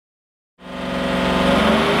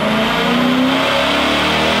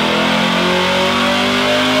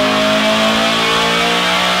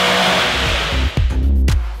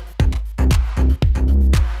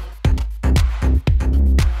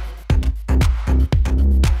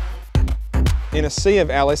In a sea of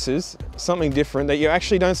LSs, something different that you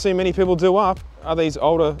actually don't see many people do up are these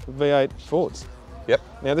older V8 Fords. Yep.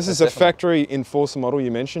 Now this is a factory Enforcer model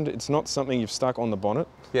you mentioned. It's not something you've stuck on the bonnet.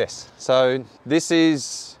 Yes. So this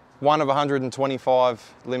is one of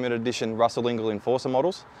 125 limited edition Russell Ingall Enforcer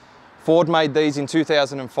models. Ford made these in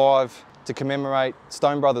 2005 to commemorate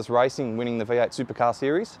Stone Brothers Racing winning the V8 Supercar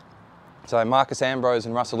Series. So Marcus Ambrose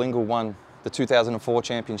and Russell Ingall won the 2004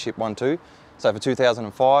 championship 1-2. So for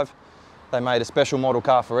 2005, they made a special model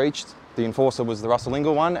car for each. The Enforcer was the Russell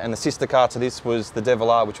Ingall one, and the sister car to this was the Devil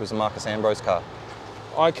R, which was a Marcus Ambrose car.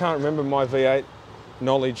 I can't remember, my V8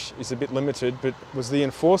 knowledge is a bit limited, but was the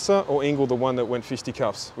Enforcer or Ingall the one that went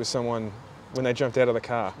fisticuffs with someone when they jumped out of the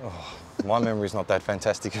car? Oh, my memory's not that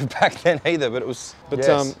fantastic back then either, but it was, But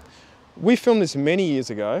yes. We filmed this many years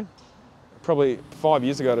ago, probably 5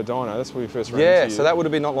 years ago to Dyno. That's where we first ran into Yeah, you. so that would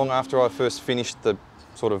have been not long after I first finished the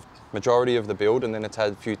sort of majority of the build, and then it's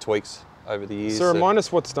had a few tweaks over the years. So remind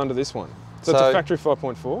us what's done to this one. So it's a factory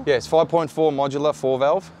 5.4? Yeah, it's 5.4 modular,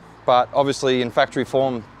 4-valve, but obviously in factory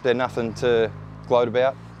form, they're nothing to gloat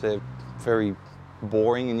about. They're very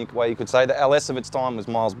boring in a way you could say. The LS of its time was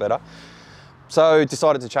miles better. So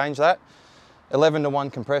decided to change that.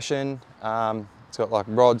 11:1 compression. It's got like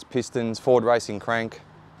rods, pistons, Ford Racing crank.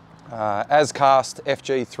 As cast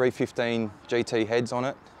FG 315 GT heads on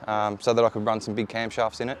it, so that I could run some big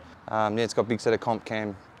camshafts in it. Yeah, it's got a big set of comp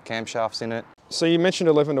camshafts in it. So you mentioned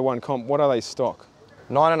 11:1 comp. What are they stock?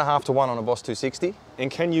 9.5:1 on a Boss 260. And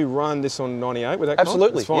can you run this on 98 with that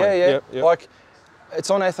Absolutely, comp? It's fine. yeah. Like, it's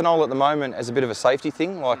on ethanol at the moment as a bit of a safety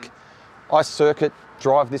thing. Like, I circuit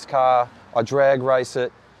drive this car, I drag race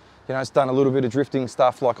it. You know, it's done a little bit of drifting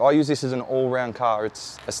stuff. Like, I use this as an all-round car.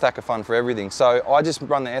 It's a stack of fun for everything. So I just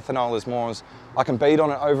run the ethanol as more as I can beat on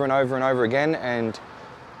it over and over and over again, and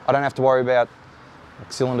I don't have to worry about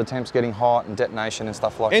cylinder temps getting hot and detonation and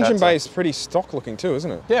stuff like that. Engine bay is pretty stock looking too, isn't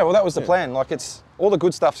it? Yeah, well, that was the plan. Like, it's all the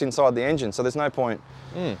good stuff's inside the engine, so there's no point,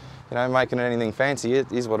 you know, making it anything fancy.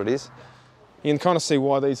 It is what it is. You can kind of see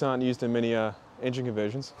why these aren't used in many engine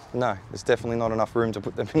conversions. No, there's definitely not enough room to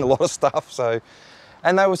put them in a lot of stuff. So,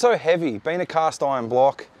 and they were so heavy. Being a cast iron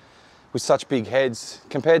block with such big heads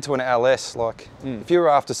compared to an LS, like if you were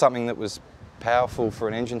after something that was powerful for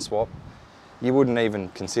an engine swap, you wouldn't even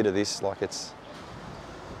consider this. Like, it's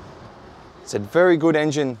a very good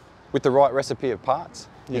engine with the right recipe of parts.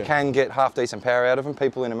 You can get half decent power out of them.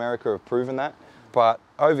 People in America have proven that. But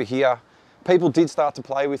over here, people did start to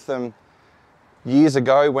play with them years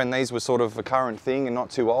ago when these were sort of a current thing and not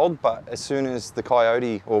too old, but as soon as the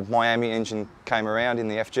Coyote or Miami engine came around in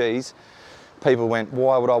the FGs, people went,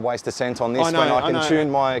 why would I waste a cent on this when I can tune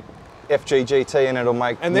my FG GT and it'll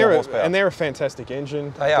make more horsepower? And they're a fantastic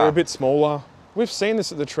engine. They are. They're a bit smaller. We've seen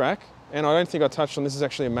this at the track, and I don't think I touched on this is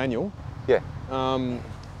actually a manual. Yeah.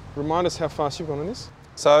 Remind us how fast you've gone on this.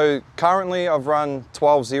 So currently I've run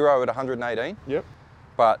 12.0 at 118. Yep.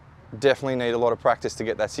 But definitely need a lot of practice to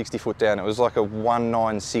get that 60 foot down. It was like a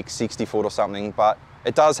 196 60 foot or something, but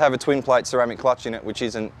it does have a twin plate ceramic clutch in it, which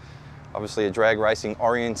isn't obviously a drag racing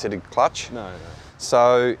oriented clutch. No.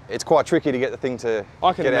 So it's quite tricky to get the thing to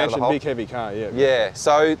I can get out of imagine the hole. big heavy car, yeah. Yeah,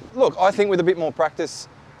 so look, I think with a bit more practice,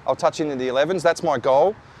 I'll touch into the 11s. That's my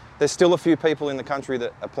goal. There's still a few people in the country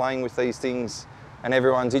that are playing with these things, and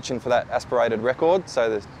everyone's itching for that aspirated record.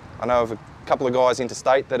 So I know of a couple of guys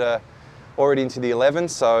interstate that are already into the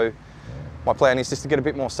 11s, so my plan is just to get a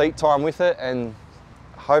bit more seat time with it, and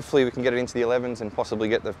hopefully we can get it into the 11s and possibly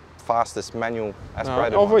get the fastest manual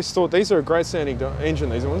aspirated I've always thought these are a great sounding engine,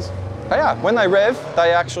 these ones. They are. When they rev,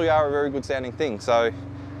 they actually are a very good sounding thing. So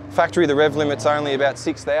factory, the rev limit's only about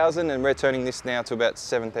 6,000, and we're turning this now to about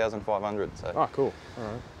 7,500. So. Oh, cool. All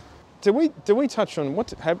right. Did we touch on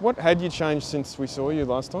what had you changed since we saw you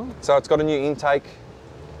last time? So it's got a new intake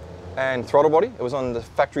and throttle body. It was on the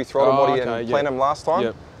factory throttle body and plenum last time.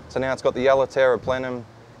 Yep. So now it's got the Yellow Terra plenum,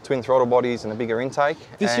 twin throttle bodies, and a bigger intake.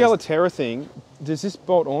 This Yellow Terra thing, does this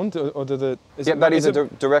bolt on, or does it? Yep, that is a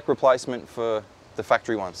direct replacement for the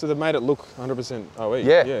factory one. So they've made it look 100% OE.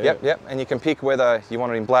 Yep. And you can pick whether you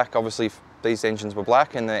want it in black. Obviously, these engines were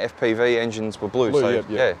black, and the FPV engines were blue. So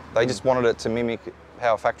yeah, they just wanted it to mimic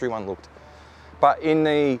how a factory one looked. But in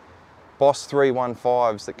the Boss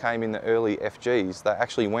 315s that came in the early FGs, they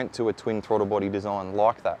actually went to a twin throttle body design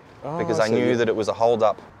like that, because they knew that it was a hold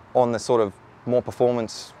up on the sort of more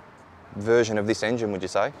performance version of this engine, would you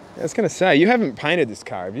say? I was going to say, you haven't painted this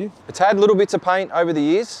car, have you? It's had little bits of paint over the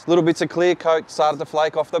years, little bits of clear coat started to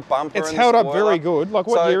flake off the bumper. It's held up very good. Like,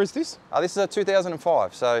 what year is this? This is a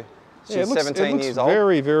 2005, so she's 17 years old.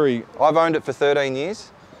 Very, very... I've owned it for 13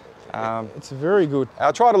 years. It's very good.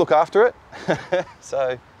 I'll try to look after it.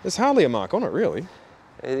 So there's hardly a mark on it, really.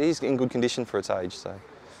 it is in good condition for its age. So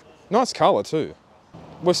Nice colour too.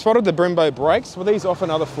 We've spotted the Brembo brakes. Were these off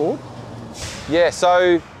another Ford? yeah,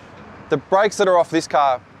 so the brakes that are off this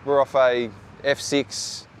car were off a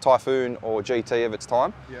F6 Typhoon or GT of its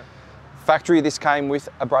time. Yeah. Factory, this came with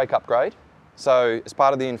a brake upgrade. So as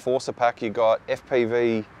part of the Enforcer pack, you got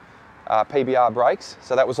FPV PBR brakes.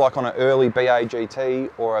 So that was like on an early BA GT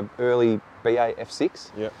or an early BA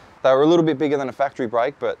F6. Yeah. They were a little bit bigger than a factory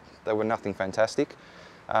brake, but they were nothing fantastic.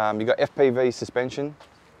 You got FPV suspension,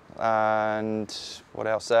 and what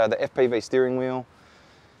else? The FPV steering wheel,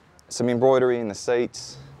 some embroidery in the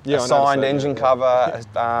seats, Yeah, a I signed noticed that, engine yeah.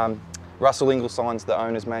 cover, Russell Ingall signs the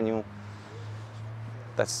owner's manual.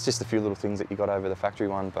 That's just a few little things that you got over the factory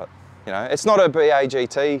one, but you know, it's not a BA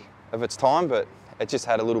GT of its time, but it just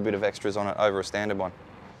had a little bit of extras on it over a standard one.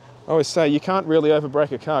 I always say you can't really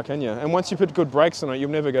overbrake a car, can you? And once you put good brakes on it,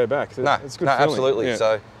 you'll never go back. No, it's good no, feeling. absolutely. Yeah.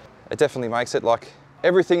 So it definitely makes it like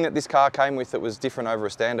everything that this car came with that was different over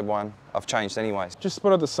a standard one, I've changed anyways. Just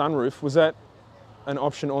spotted the sunroof. Was that an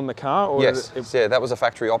option on the car? Or Yes, yeah, that was a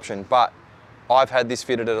factory option, but I've had this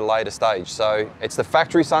fitted at a later stage. So it's the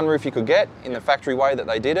factory sunroof you could get in the factory way that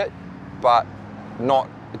they did it, but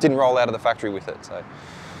it didn't roll out of the factory with it. So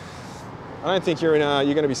I don't think you're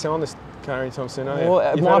going to be selling this car anytime soon, are you? well,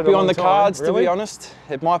 it You've might had be a on long the time, cards, to really? be honest.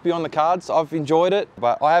 It might be on the cards. I've enjoyed it,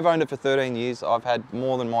 but I have owned it for 13 years. I've had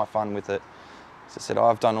more than my fun with it. As I said,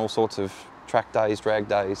 I've done all sorts of track days, drag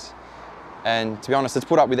days, and to be honest, it's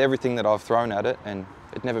put up with everything that I've thrown at it, and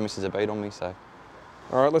it never misses a beat on me. So,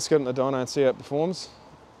 All right, let's get in the dyno and see how it performs.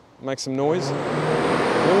 Make some noise.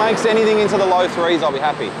 if it makes anything into the low threes, I'll be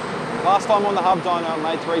happy. Last time on the hub dyno, it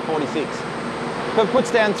made 346. If it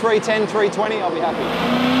puts down 310, 320, I'll be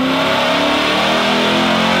happy.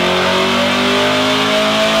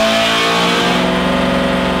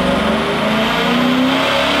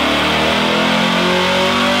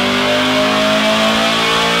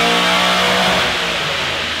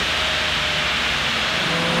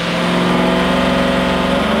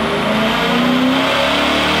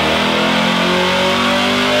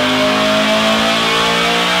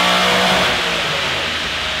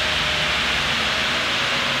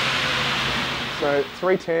 So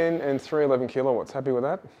 310 and 311 kilowatts. Happy with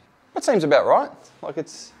that? That seems about right. Like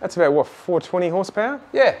it's, That's about what, 420 horsepower?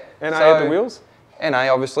 yeah. NA So- at the wheels? NA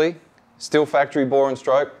obviously, still factory bore and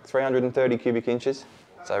stroke, 330 cubic inches.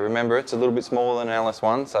 So remember, it's a little bit smaller than an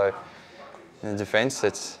LS1, so in the defence,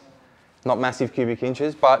 it's not massive cubic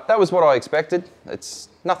inches, but that was what I expected. It's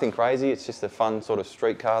nothing crazy, it's just a fun sort of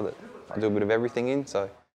street car that I do a bit of everything in. So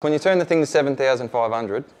when you turn the thing to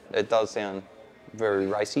 7,500, it does sound very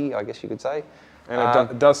racy, I guess you could say.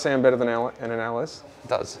 And it does sound better than an LS. It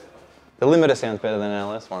does. The limiter sounds better than an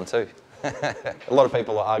LS one too. A lot of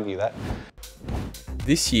people will argue that.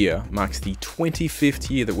 This year marks the 25th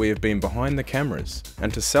year that we have been behind the cameras,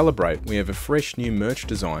 and to celebrate we have a fresh new merch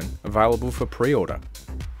design available for pre-order.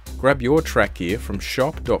 Grab your track gear from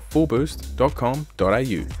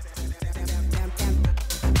shop.fullboost.com.au.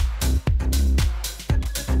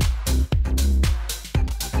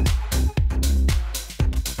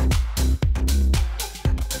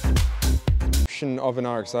 Of an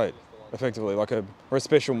RX-8, effectively, like or a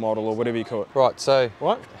special model or whatever you call it. Right, so...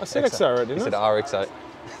 What? I said XR8, didn't You I? said RX8.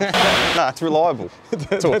 No, it's reliable.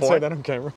 Don't say that on camera.